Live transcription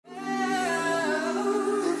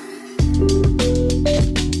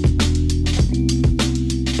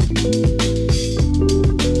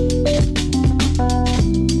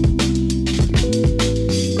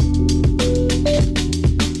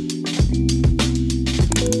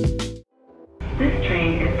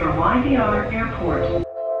LPR Airport.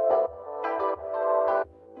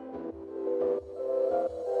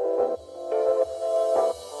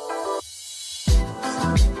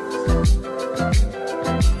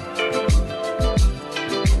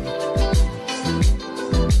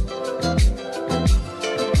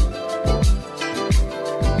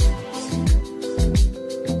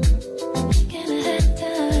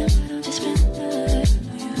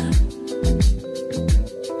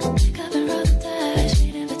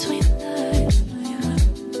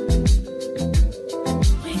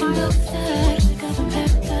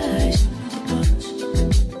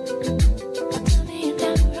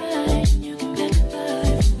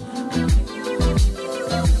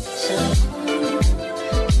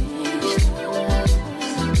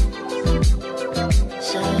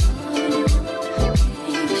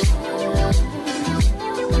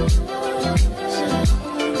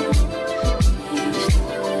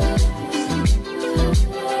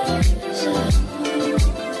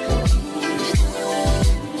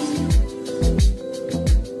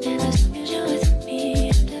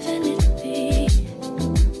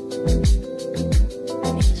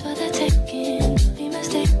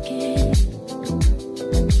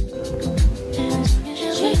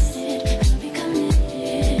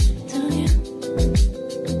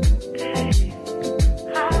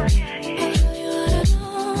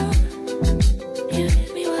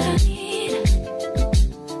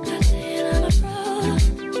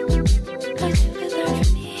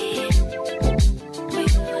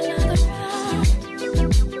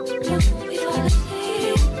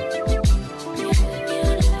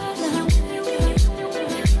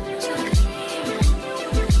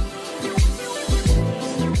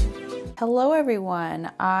 Hello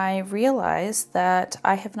everyone, I realized that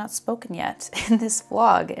I have not spoken yet in this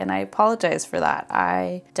vlog and I apologize for that.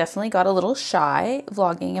 I definitely got a little shy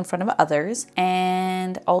vlogging in front of others,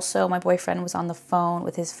 and also my boyfriend was on the phone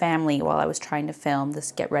with his family while I was trying to film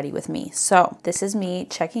this Get Ready With Me. So this is me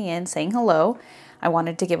checking in, saying hello. I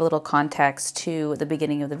wanted to give a little context to the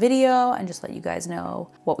beginning of the video and just let you guys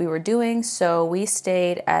know what we were doing. So we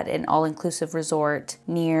stayed at an all-inclusive resort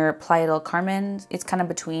near Playa del Carmen. It's kind of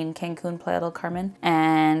between Cancun and Playa del Carmen.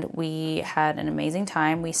 And we had an amazing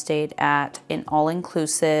time. We stayed at an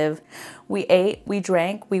all-inclusive. We ate, we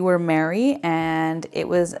drank, we were merry, and it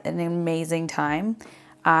was an amazing time.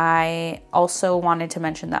 I also wanted to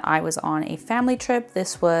mention that I was on a family trip.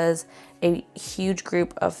 This was a huge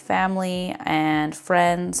group of family and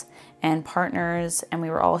friends and partners, and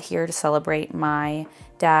we were all here to celebrate my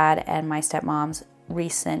dad and my stepmom's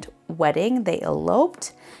recent wedding. They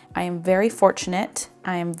eloped. I am very fortunate.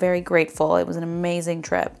 I am very grateful. It was an amazing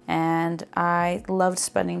trip, and I loved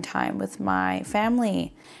spending time with my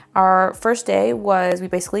family. Our first day was, we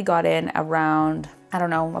basically got in around, I don't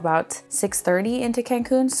know, about 6:30 into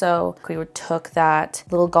Cancun. So we took that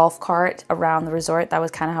little golf cart around the resort. That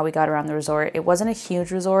was kind of how we got around the resort. It wasn't a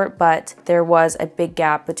huge resort, but there was a big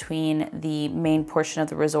gap between the main portion of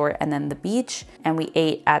the resort and then the beach. And we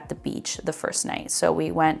ate at the beach the first night. So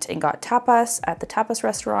we went and got tapas at the tapas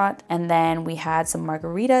restaurant. And then we had some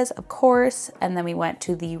margaritas, of course. And then we went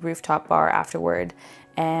to the rooftop bar afterward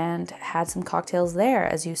and had some cocktails there.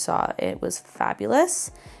 As you saw, it was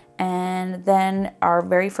fabulous. And then our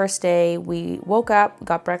very first day, we woke up,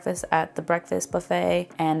 got breakfast at the breakfast buffet,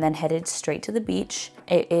 and then headed straight to the beach.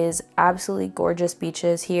 It is absolutely gorgeous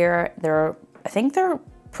beaches here. I think they're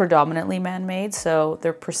predominantly man-made, so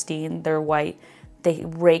they're pristine, they're white. They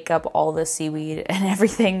rake up all the seaweed and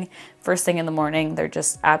everything first thing in the morning. They're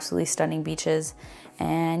just absolutely stunning beaches.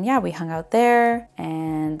 And yeah, we hung out there,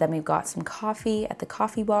 and then we got some coffee at the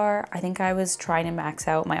coffee bar. I think I was trying to max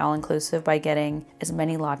out my all-inclusive by getting as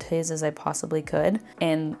many lattes as I possibly could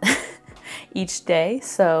in each day.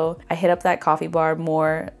 So I hit up that coffee bar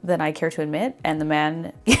more than I care to admit, and the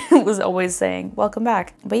man was always saying, "Welcome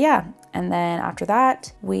back." But yeah, and then after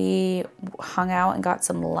that, we hung out and got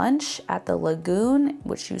some lunch at the lagoon,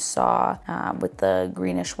 which you saw with the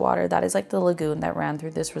greenish water. That is like the lagoon that ran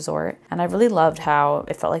through this resort. And I really loved how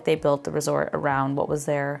it felt like they built the resort around what was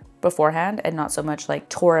there beforehand and not so much like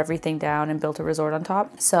tore everything down and built a resort on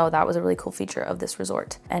top. So that was a really cool feature of this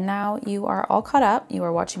resort. And now you are all caught up. You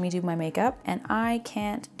are watching me do my makeup, and I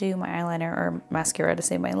can't do my eyeliner or mascara to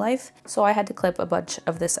save my life. So I had to clip a bunch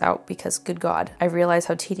of this out because, good God, I realized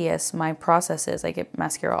how tedious my process is. I get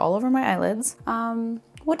mascara all over my eyelids.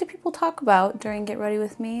 What do people talk about during Get Ready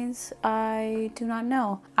With Me's? I do not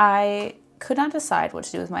know. I could not decide what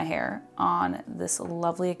to do with my hair on this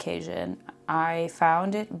lovely occasion. I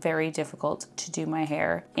found it very difficult to do my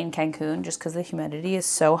hair in Cancun just because the humidity is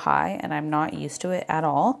so high and I'm not used to it at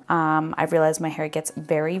all. I realized my hair gets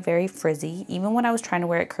very, very frizzy. Even when I was trying to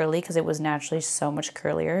wear it curly, because it was naturally so much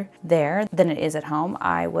curlier there than it is at home,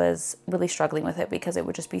 I was really struggling with it because it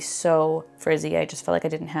would just be so frizzy. I just felt like I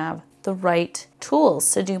didn't have the right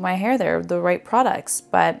tools to do my hair there, the right products.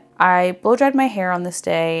 But I blow dried my hair on this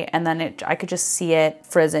day, and then I could just see it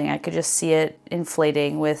frizzing. I could just see it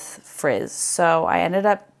inflating with frizz. So I ended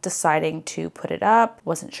up deciding to put it up.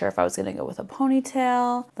 Wasn't sure if I was gonna go with a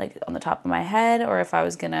ponytail, like on the top of my head, or if I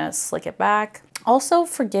was gonna slick it back. Also,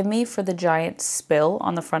 forgive me for the giant spill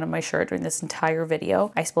on the front of my shirt during this entire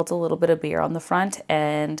video. I spilled a little bit of beer on the front,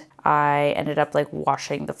 and I ended up like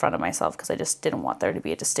washing the front of myself because I just didn't want there to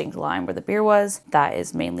be a distinct line where the beer was. That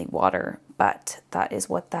is mainly water, but that is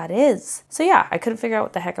what that is. So yeah, I couldn't figure out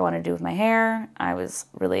what the heck I wanted to do with my hair. I was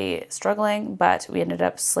really struggling, but we ended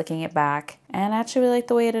up slicking it back, and I actually really liked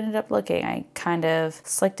the way it ended up looking. I kind of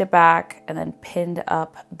slicked it back and then pinned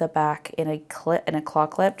up the back in a claw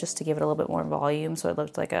clip just to give it a little bit more volume, so it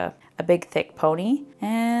looked like a big thick pony,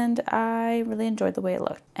 and I really enjoyed the way it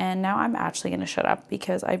looked. And now I'm actually gonna shut up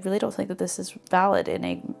because I really don't think that this is valid in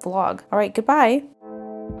a vlog. All right, goodbye.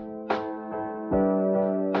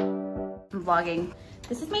 I'm vlogging.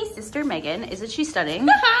 This is my sister Megan. Isn't she stunning?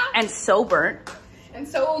 And so burnt. And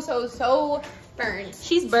so burnt.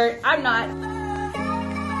 She's burnt. I'm not.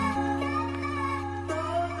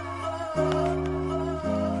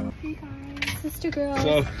 Sister girl.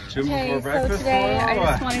 So, Okay, so today I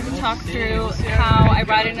just wanted to talk through how I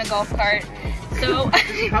ride in a golf cart. So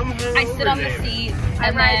I sit on the seat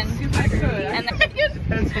and then I recognize the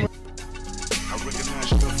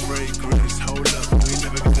fragrance. Hold up, we ain't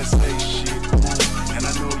never gonna say shit. And I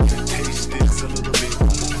know you can taste this a little bit.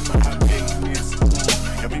 But I hate this.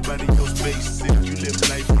 Everybody goes basic. You live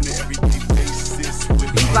life on an everyday basis.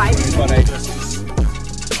 With Right.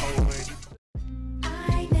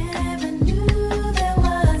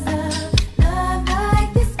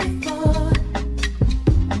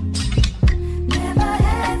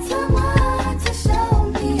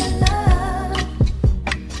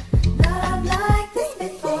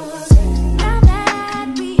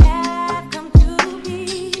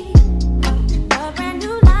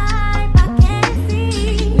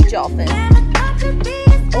 Dolphin.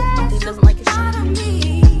 Oh, he doesn't like his shit.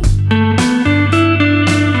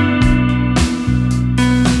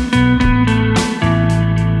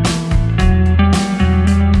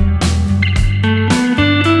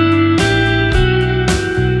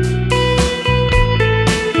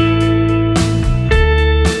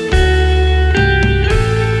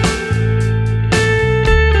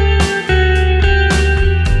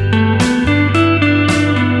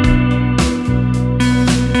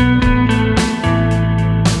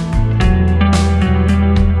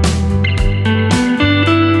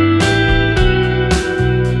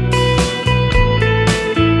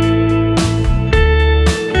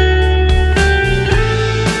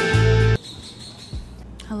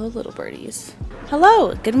 Hello, little birdies.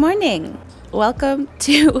 Hello, good morning. Welcome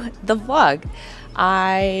to the vlog.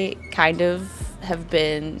 I kind of have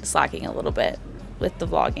been slacking a little bit with the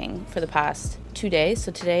vlogging for the past 2 days.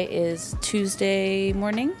 So today is Tuesday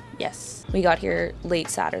morning. Yes, we got here late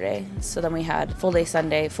Saturday. So then we had full day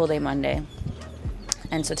Sunday, full day Monday.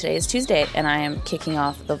 And so today is Tuesday, and I am kicking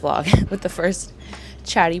off the vlog with the first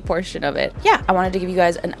chatty portion of it. Yeah, I wanted to give you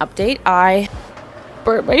guys an update. I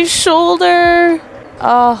burnt my shoulder.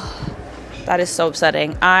 Oh, that is so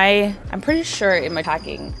upsetting. I'm pretty sure in my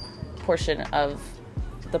packing portion of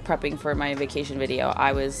the prepping for my vacation video,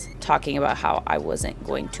 I was talking about how I wasn't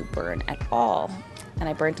going to burn at all, and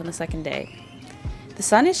I burnt on the second day. The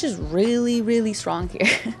sun is just really, really strong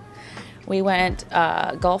here. We went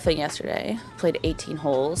golfing yesterday, played 18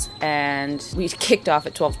 holes, and we kicked off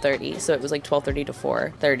at 12:30, so it was like 12:30 to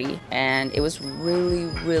 4:30, and it was really,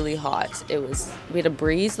 really hot. We had a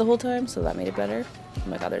breeze the whole time, so that made it better. Oh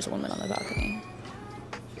my god, there's a woman on the balcony.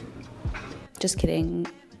 Just kidding.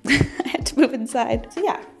 I had to move inside. So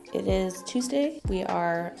yeah, it is Tuesday. We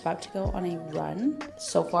are about to go on a run.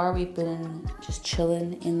 So far, we've been just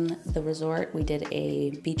chilling in the resort. We did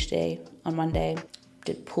a beach day on Monday.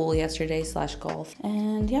 Did pool yesterday / golf,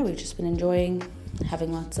 and yeah, we've just been enjoying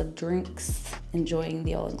having lots of drinks, enjoying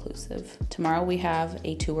the all-inclusive. Tomorrow we have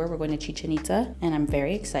a tour. We're going to Chichen Itza, and I'm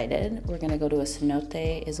very excited. We're gonna go to a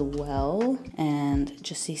cenote as well and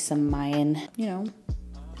just see some Mayan,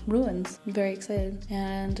 ruins. I'm very excited,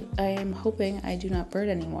 and I am hoping I do not burn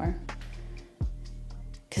anymore,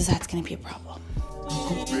 because that's gonna be a problem.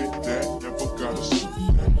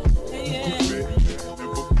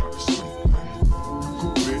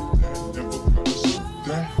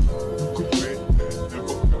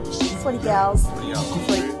 gals. It's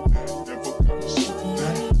like,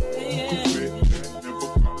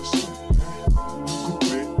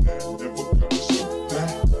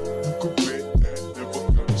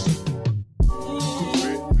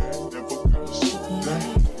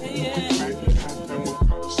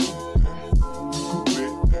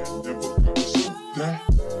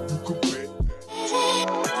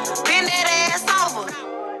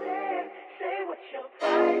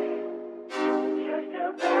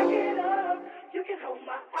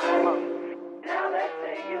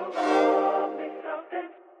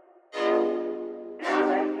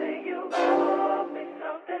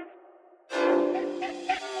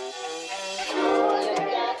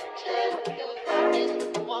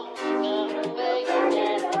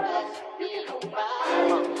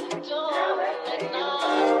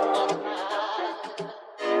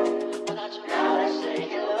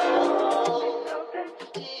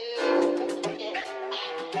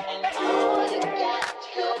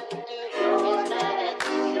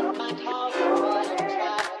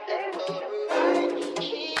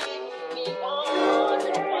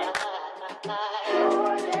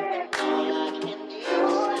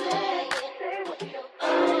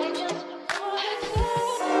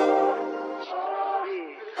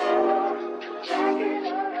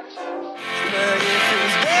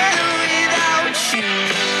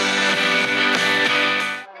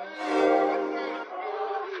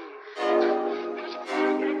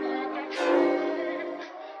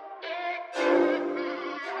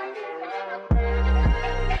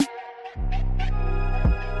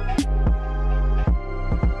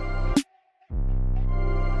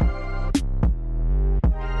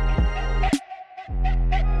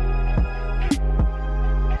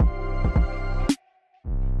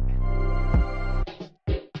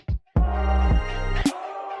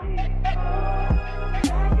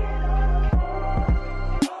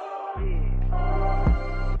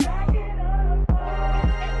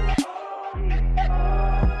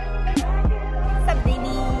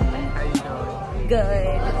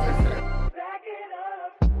 good.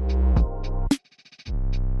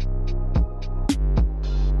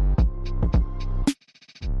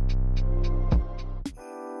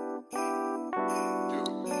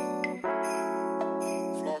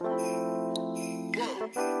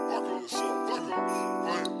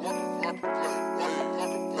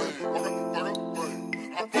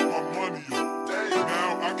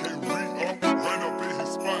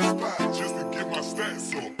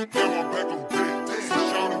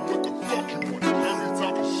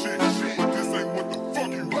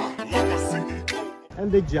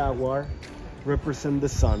 And the jaguar represent the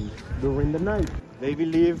sun during the night. They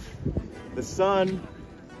believe the sun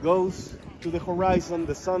goes to the horizon,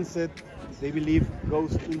 the sunset, they believe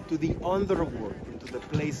goes into the underworld, into the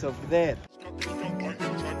place of death.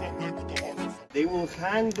 They will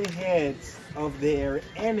hang the heads of their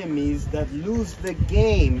enemies that lose the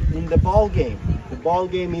game in the ball game. The ball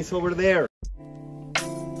game is over there.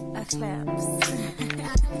 A claps.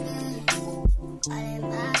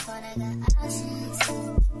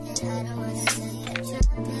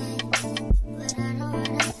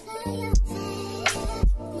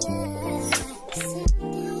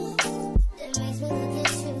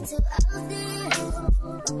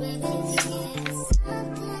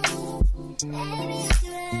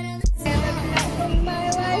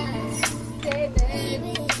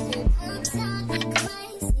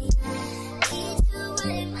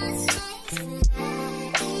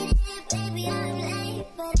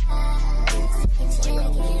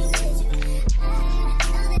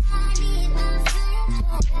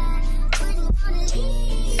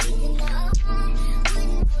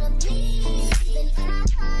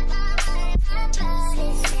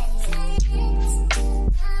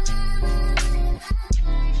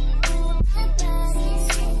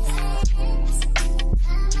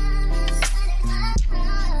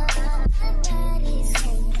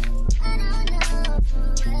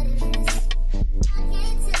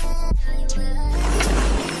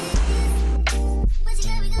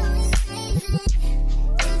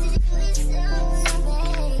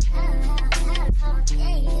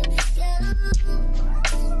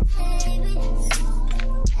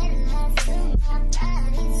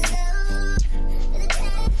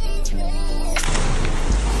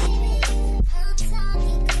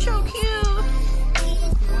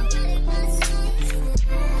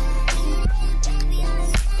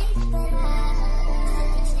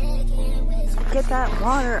 Get that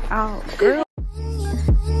water out, girl.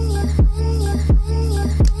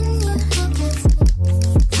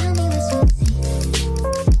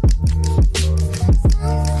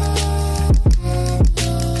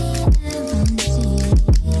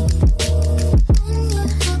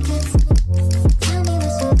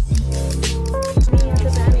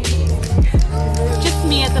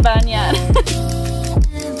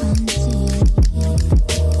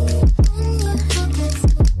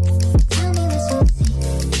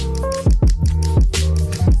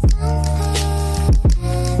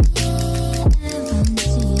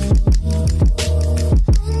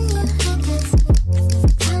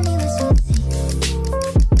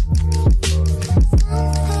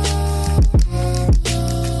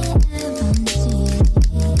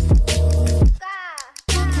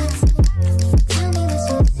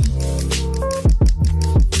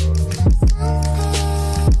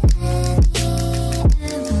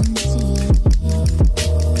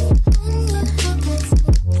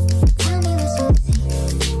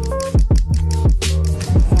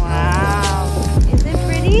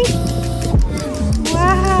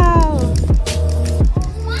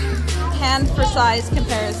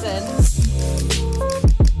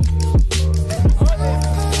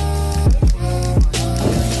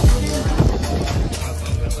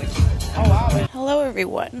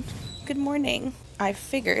 everyone. Good morning. I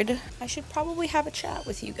figured I should probably have a chat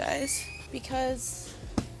with you guys because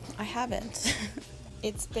I haven't.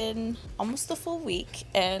 It's been almost a full week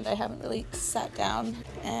and I haven't really sat down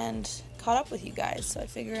and caught up with you guys, so I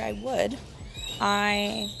figured I would.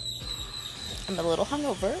 I am a little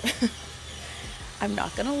hungover. I'm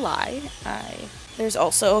not gonna lie. There's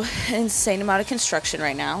also an insane amount of construction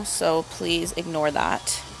right now, so please ignore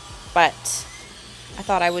that. But I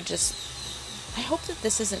thought I would I hope that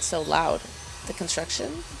this isn't so loud. The construction,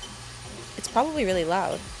 it's probably really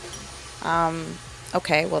loud.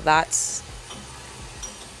 Okay, well that's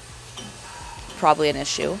probably an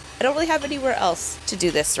issue. I don't really have anywhere else to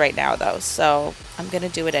do this right now though, so I'm gonna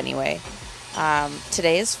do it anyway.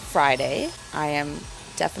 Today is Friday. I am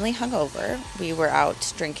definitely hungover. We were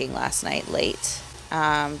out drinking last night late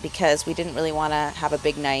because we didn't really want to have a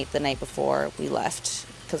big night the night before we left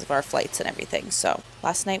because of our flights and everything. So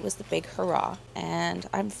last night was the big hurrah and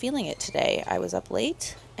I'm feeling it today. I was up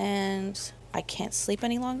late and I can't sleep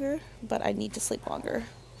any longer, but I need to sleep longer.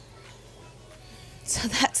 So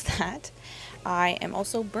that's that. I am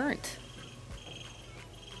also burnt.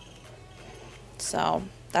 So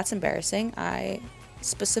that's embarrassing. I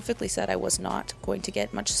specifically said I was not going to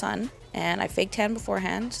get much sun, and I fake tan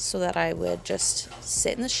beforehand so that I would just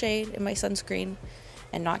sit in the shade in my sunscreen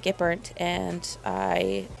and not get burnt, and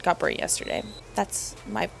I got burnt yesterday. That's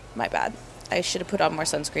my bad. I should have put on more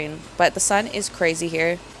sunscreen, but the sun is crazy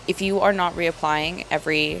here. If you are not reapplying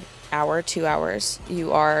every hour, 2 hours,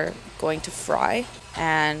 you are going to fry,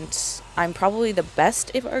 and I'm probably the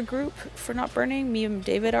best of our group for not burning. Me and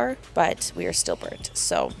David are, but we are still burnt,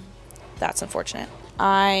 so that's unfortunate.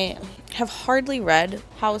 I have hardly read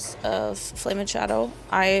House of Flame and Shadow.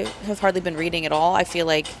 I have hardly been reading at all. I feel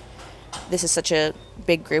like this is such a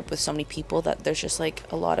big group with so many people that there's just like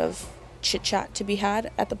a lot of chit chat to be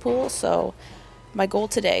had at the pool. So my goal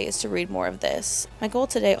today is to read more of this. My goal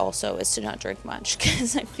today also is to not drink much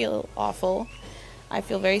because I feel awful. I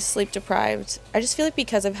feel very sleep deprived. I just feel like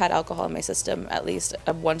because I've had alcohol in my system at least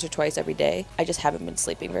once or twice every day, I just haven't been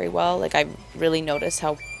sleeping very well. Like I really notice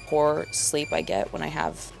how poor sleep I get when I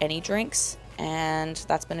have any drinks, and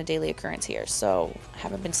that's been a daily occurrence here, so I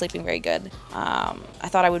haven't been sleeping very good. I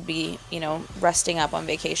thought I would be, resting up on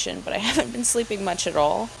vacation, but I haven't been sleeping much at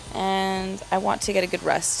all, and I want to get a good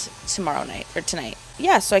rest tomorrow night, or tonight.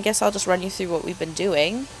 Yeah, so I guess I'll just run you through what we've been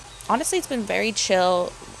doing. Honestly, it's been very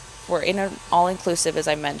chill. We're in an all-inclusive, as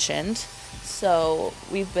I mentioned, so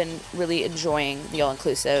we've been really enjoying the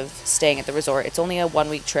all-inclusive, staying at the resort. It's only a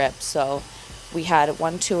 1-week trip, so we had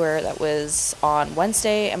one tour that was on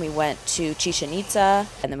Wednesday, and we went to Chichen Itza,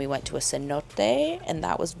 and then we went to a cenote, and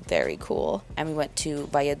that was very cool. And we went to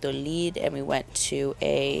Valladolid, and we went to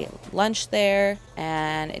a lunch there,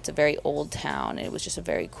 and it's a very old town, and it was just a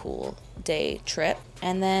very cool day trip.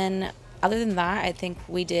 And then other than that, I think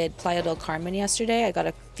we did Playa del Carmen yesterday. I got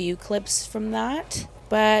a few clips from that.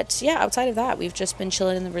 But yeah, outside of that, we've just been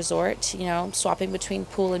chilling in the resort, swapping between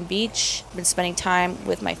pool and beach. Been spending time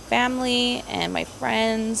with my family and my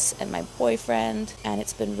friends and my boyfriend, and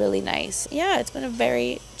it's been really nice. Yeah, it's been a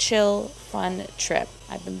very chill, fun trip.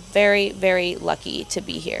 I've been very, very lucky to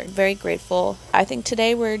be here. Very grateful. I think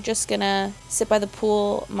today we're just gonna sit by the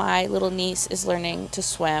pool. My little niece is learning to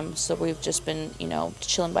swim, so we've just been,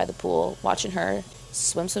 chilling by the pool, watching her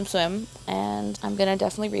swim, and I'm gonna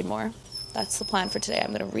definitely read more. That's the plan for today.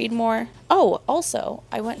 I'm going to read more. Oh, also,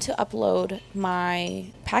 I went to upload my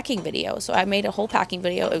packing video. So I made a whole packing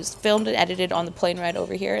video. It was filmed and edited on the plane ride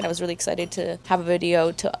over here, and I was really excited to have a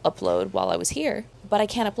video to upload while I was here, but I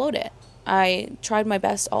can't upload it. I tried my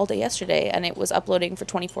best all day yesterday, and it was uploading for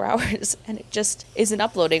 24 hours, and it just isn't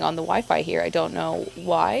uploading on the Wi-Fi here. I don't know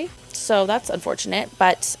why. So that's unfortunate,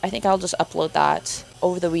 but I think I'll just upload that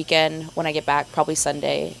over the weekend when I get back, probably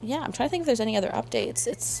Sunday. Yeah, I'm trying to think if there's any other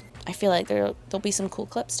updates. I feel like there'll be some cool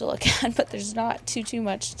clips to look at, but there's not too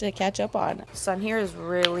much to catch up on. Sun here is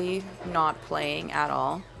really not playing at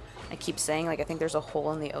all. I keep saying, I think there's a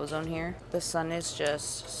hole in the ozone here. The sun is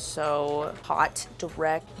just so hot,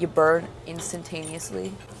 direct. You burn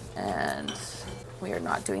instantaneously, and we are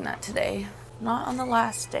not doing that today. Not on the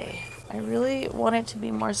last day. I really want it to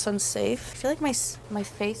be more sun safe. I feel like my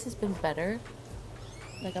face has been better.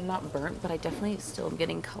 I'm not burnt, but I definitely still am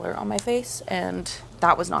getting color on my face, and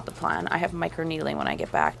that was not the plan. I have microneedling when I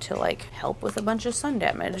get back to like help with a bunch of sun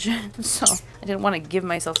damage. So I didn't want to give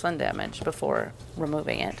myself sun damage before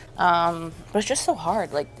removing it. But it's just so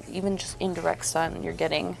hard. Like even just indirect sun, you're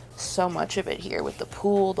getting so much of it here with the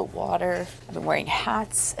pool, the water. I've been wearing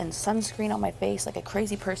hats and sunscreen on my face like a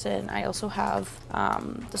crazy person. I also have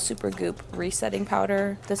the Super Goop resetting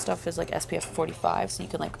powder. This stuff is like SPF 45, so you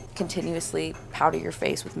can like continuously powder your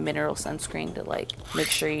face with mineral sunscreen to like make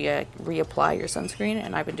sure you reapply your sunscreen,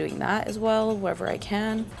 and I've been doing that as well wherever I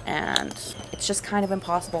can, and it's just kind of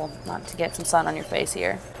impossible not to get some sun on your face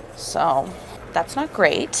here. So that's not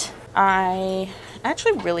great. I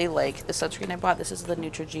actually really like the sunscreen I bought. This is the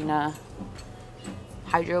Neutrogena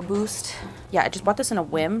Hydro Boost. Yeah, I just bought this in a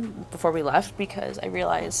whim before we left because I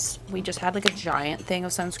realized we just had like a giant thing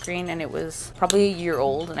of sunscreen and it was probably a year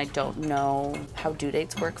old, and I don't know how due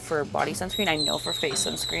dates work for body sunscreen. I know for face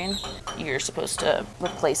sunscreen, you're supposed to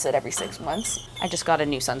replace it every 6 months. I just got a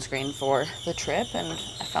new sunscreen for the trip and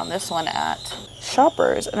I found this one at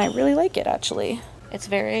Shoppers and I really like it actually. It's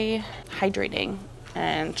very hydrating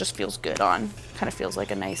and just feels good on. Kind of feels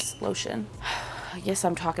like a nice lotion. I guess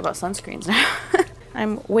I'm talking about sunscreens now.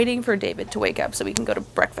 I'm waiting for David to wake up so we can go to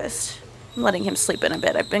breakfast. I'm letting him sleep in a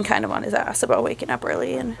bit. I've been kind of on his ass about waking up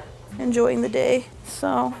early and enjoying the day.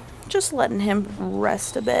 So just letting him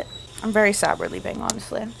rest a bit. I'm very sad we're leaving,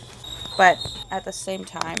 honestly. But at the same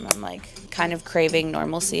time, I'm like kind of craving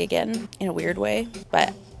normalcy again in a weird way.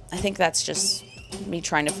 But I think that's just me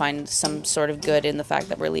trying to find some sort of good in the fact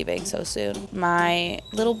that we're leaving so soon. My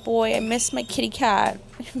little boy, I miss my kitty cat.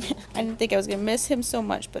 I didn't think I was gonna miss him so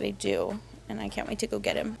much, but I do. And I can't wait to go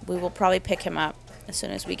get him. We will probably pick him up as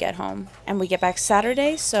soon as we get home. And we get back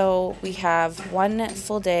Saturday, so we have 1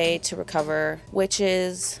 full day to recover, which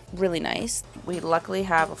is really nice. We luckily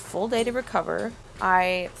have a full day to recover.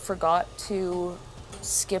 I forgot to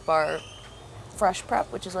skip our Fresh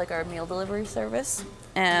Prep, which is like our meal delivery service.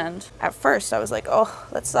 And at first I was like, oh,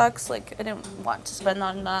 that sucks. Like I didn't want to spend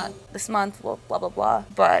on that this month, well, blah, blah, blah.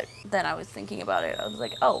 But then I was thinking about it. I was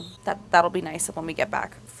like, oh, that'll be nice when we get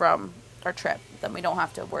back from our trip, then we don't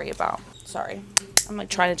have to worry about. Sorry, I'm like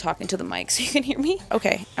trying to talk into the mic so you can hear me.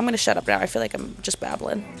 Okay, I'm gonna shut up now. I feel like I'm just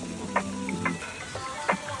babbling.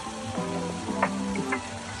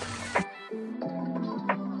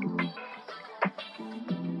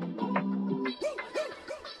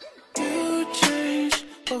 You change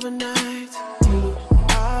overnight.